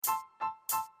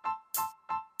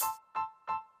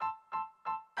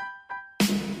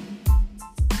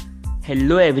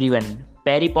Hello everyone,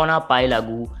 Peripona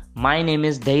Pailagu. My name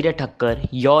is Dhairya Thakkar,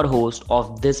 your host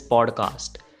of this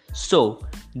podcast. So,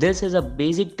 this is a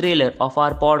basic trailer of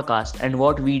our podcast and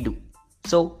what we do.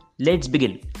 So, let's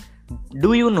begin.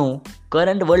 Do you know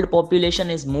current world population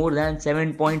is more than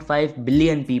 7.5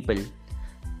 billion people?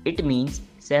 It means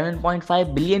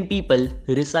 7.5 billion people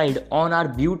reside on our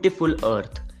beautiful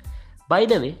earth. By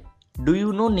the way, do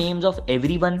you know names of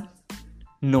everyone?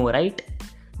 No, right?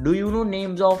 Do you know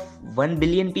names of 1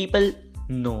 billion people?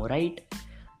 No, right?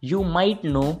 You might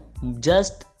know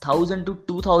just 1000 to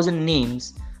 2000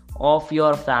 names of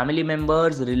your family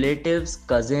members, relatives,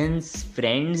 cousins,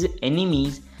 friends,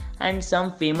 enemies, and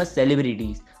some famous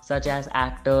celebrities such as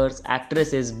actors,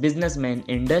 actresses, businessmen,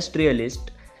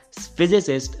 industrialists,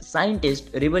 physicists,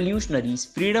 scientists, revolutionaries,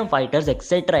 freedom fighters,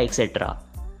 etc. etc.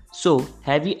 So,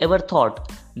 have you ever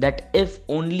thought that if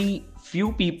only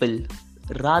few people,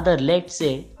 rather let's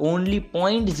say only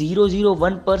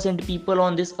 0.001% people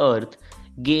on this earth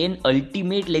gain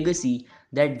ultimate legacy,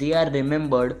 that they are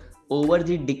remembered over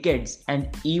the decades and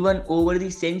even over the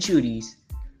centuries,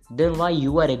 then why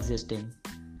you are existing?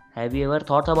 Have you ever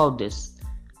thought about this?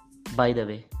 By the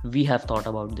way, we have thought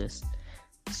about this.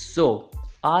 So,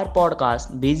 our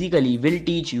podcast basically will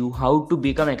teach you how to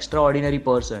become extraordinary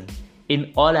person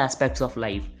in all aspects of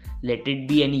life. Let it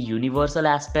be any universal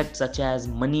aspect such as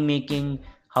money making,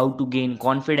 how to gain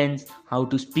confidence, how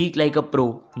to speak like a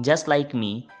pro just like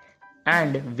me,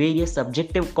 and various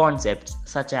subjective concepts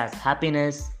such as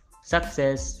happiness,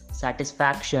 success,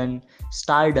 satisfaction,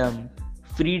 stardom,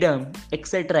 freedom,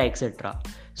 etc. etc.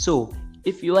 So,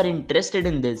 if you are interested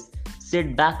in this,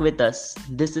 sit back with us.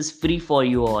 This is free for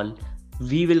you all.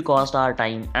 We will cost our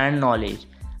time and knowledge,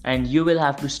 and you will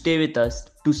have to stay with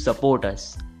us to support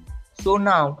us. So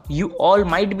now you all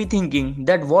might be thinking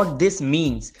that what this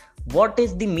means. What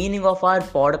is the meaning of our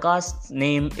podcast's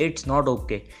name? It's not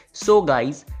okay. So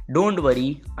guys, don't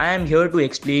worry. I am here to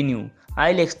explain you.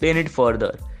 I'll explain it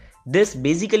further. This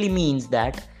basically means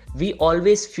that we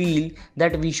always feel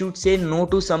that we should say no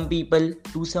to some people,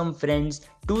 to some friends,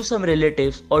 to some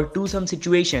relatives, or to some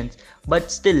situations,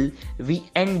 but still we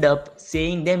end up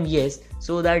saying them yes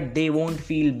so that they won't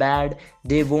feel bad,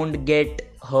 they won't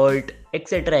get hurt,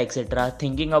 etc. etc.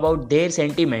 thinking about their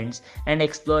sentiments and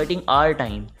exploiting our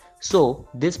time. So,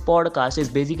 this podcast is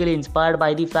basically inspired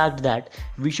by the fact that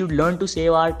we should learn to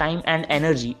save our time and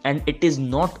energy, and it is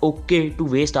not okay to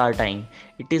waste our time.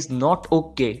 It is not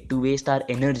okay to waste our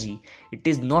energy. It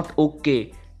is not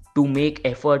okay to make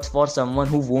efforts for someone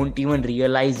who won't even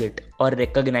realize it or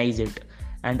recognize it.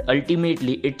 And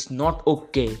ultimately, it's not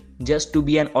okay just to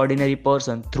be an ordinary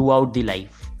person throughout the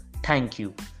life. Thank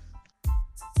you.